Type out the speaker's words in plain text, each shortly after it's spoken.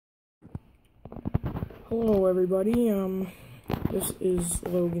Hello everybody, this is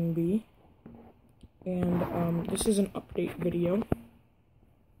Logan B, and this is an update video.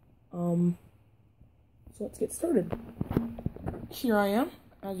 So let's get started. Here I am.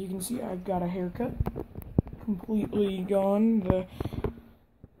 As you can see, I've got a haircut. Completely gone the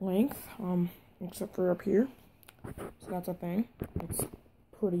length, except for up here. So that's a thing. It's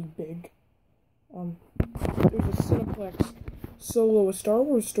pretty big. There's a Cineplex Solo, a Star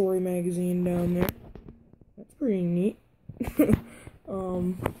Wars story magazine down there. That's pretty neat.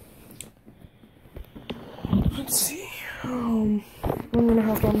 Let's see. I'm gonna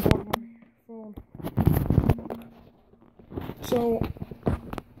have to unplug my phone. So,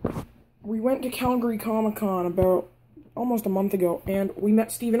 we went to Calgary Comic-Con about almost a month ago, and we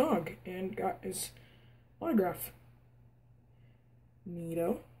met Stephen Ogg and got his autograph.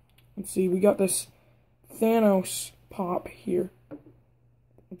 Neato. Let's see, we got this Thanos Pop here,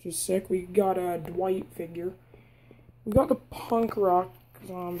 which is sick. We got a Dwight figure. We got the punk rock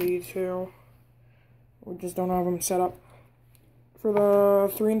zombie too. We just don't have them set up. For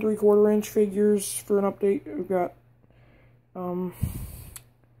the 3 3/4 inch figures, for an update, we've got can't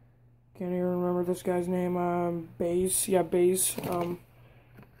even remember this guy's name. Baze, yeah, Baze. The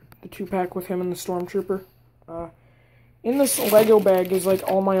 2-pack with him and the Stormtrooper. In this Lego bag is like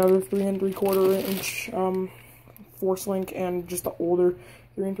all my other 3 3/4 inch Force Link and just the older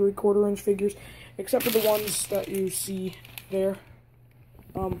 3 3/4 inch figures, except for the ones that you see there.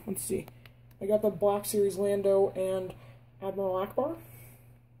 Let's see. I got the Black Series Lando and Admiral Akbar.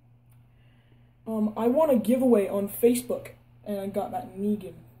 I won a giveaway on Facebook, and I got that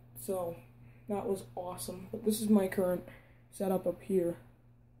Negan, so that was awesome. But this is my current setup up here,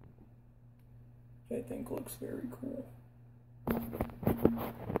 which I think looks very cool.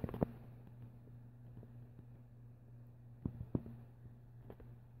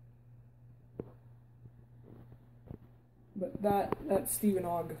 But that Stephen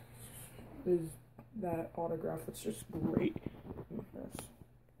Ogg is that autograph. It's just great.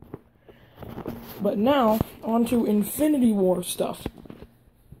 But now, on to Infinity War stuff.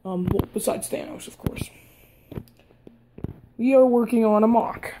 Well, besides Thanos, of course. We are working on a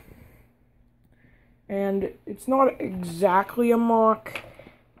MOC. And it's not exactly a MOC.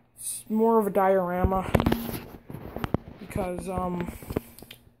 It's more of a diorama. Because,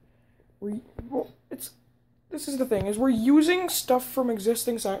 this is the thing, is we're using stuff from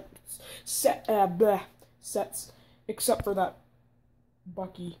existing sets, except for that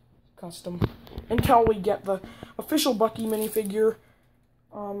Bucky custom, until we get the official Bucky minifigure,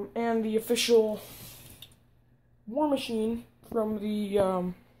 and the official War Machine from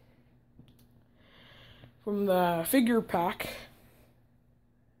the figure pack.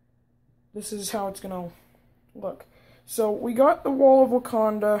 This is how it's gonna look. So we got the Wall of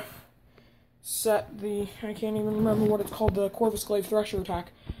Wakanda set, I can't even remember what it's called, the Corvus Glaive Thresher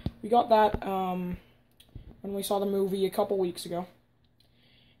attack. We got that when we saw the movie a couple weeks ago.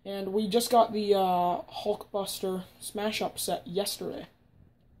 And we just got the Hulkbuster Smash Up set yesterday.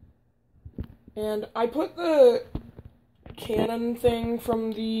 And I put the cannon thing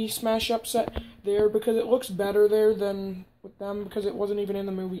from the Smash Up set there because it looks better there than with them, because it wasn't even in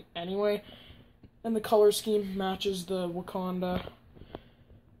the movie anyway. And the color scheme matches the Wakanda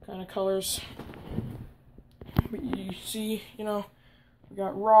kind of colors. But you see, we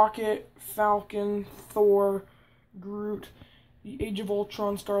got Rocket, Falcon, Thor, Groot, the Age of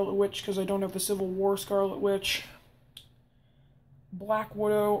Ultron Scarlet Witch, because I don't have the Civil War Scarlet Witch, Black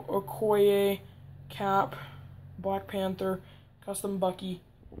Widow, Okoye, Cap, Black Panther, Custom Bucky.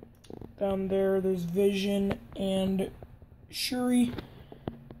 Down there's Vision and Shuri.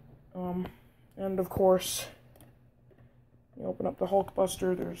 And of course, you open up the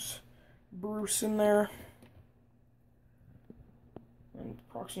Hulkbuster, there's Bruce in there, and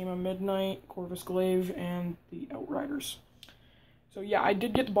Proxima Midnight, Corvus Glaive, and the Outriders. So yeah, I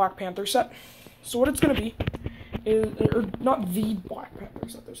did get the Black Panther set. So what it's going to be is, or not the Black Panther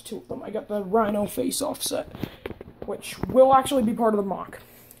set, there's 2 of them. I got the Rhino Face-Off set, which will actually be part of the MOC,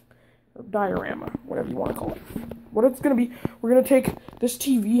 or diorama, whatever you want to call it. What it's going to be, we're going to take this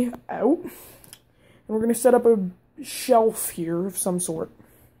TV out, and we're going to set up a shelf here of some sort.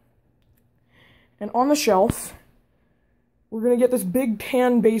 And on the shelf, we're going to get this big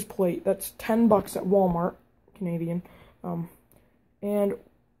tan base plate that's $10 at Walmart, Canadian. And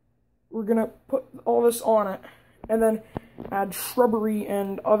we're going to put all this on it, and then add shrubbery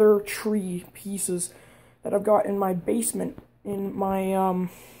and other tree pieces that I've got in my basement, in my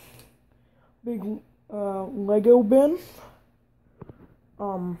big Lego bin.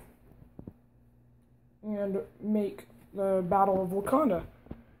 And make the Battle of Wakanda.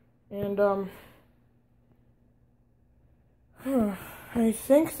 And I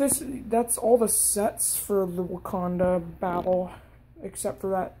think that's all the sets for the Wakanda battle, except for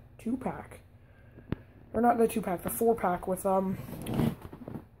that 2-pack. Or not the 2-pack, the 4-pack with,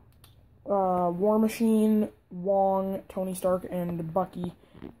 War Machine, Wong, Tony Stark, and Bucky.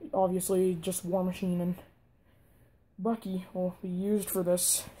 Obviously, just War Machine and Bucky will be used for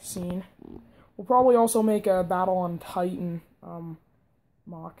this scene. We'll probably also make a battle on Titan,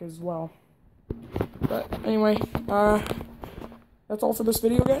 MOC as well. But anyway, that's all for this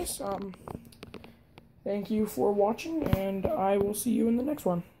video, guys. Thank you for watching, and I will see you in the next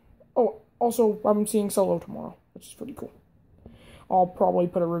one. Oh, also, I'm seeing Solo tomorrow, which is pretty cool. I'll probably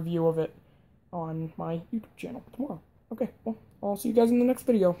put a review of it on my YouTube channel tomorrow. Okay, well, I'll see you guys in the next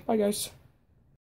video. Bye, guys.